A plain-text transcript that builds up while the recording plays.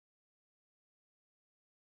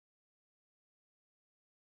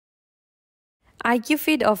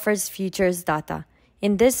iQfeed offers futures data.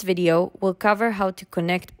 In this video, we'll cover how to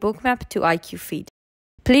connect Bookmap to iQfeed.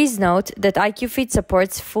 Please note that iQfeed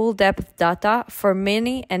supports full depth data for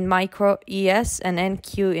mini and micro ES and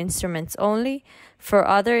NQ instruments only. For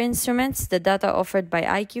other instruments, the data offered by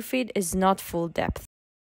iQfeed is not full depth.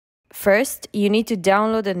 First, you need to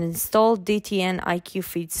download and install DTN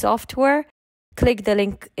iQfeed software. Click the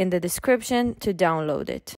link in the description to download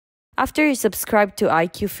it. After you subscribe to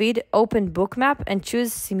iQfeed, open Bookmap and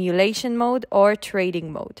choose Simulation Mode or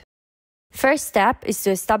Trading Mode. First step is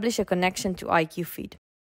to establish a connection to iQfeed.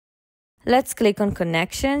 Let's click on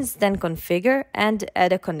Connections, then Configure and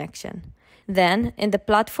add a connection. Then, in the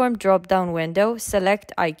Platform drop-down window,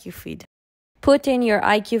 select iQfeed. Put in your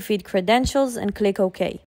iQfeed credentials and click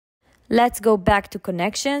OK. Let's go back to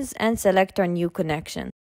Connections and select our new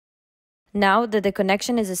connection. Now that the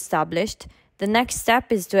connection is established, the next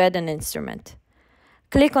step is to add an instrument.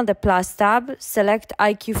 Click on the plus tab, select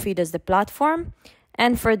iQfeed as the platform,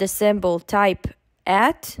 and for the symbol type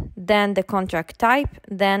 @ then the contract type,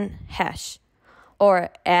 then hash, or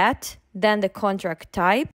 @ then the contract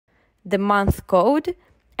type, the month code,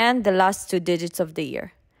 and the last 2 digits of the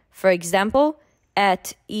year. For example,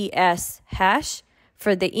 @ES hash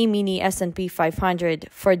for the E-mini S&P 500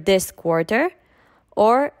 for this quarter,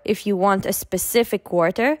 or if you want a specific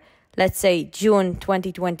quarter, let's say June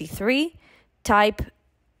 2023, type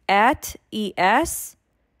 @ES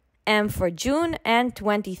M for June and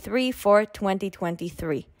 23 for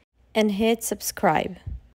 2023 and hit subscribe.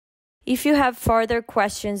 If you have further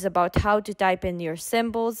questions about how to type in your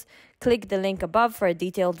symbols, click the link above for a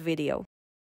detailed video.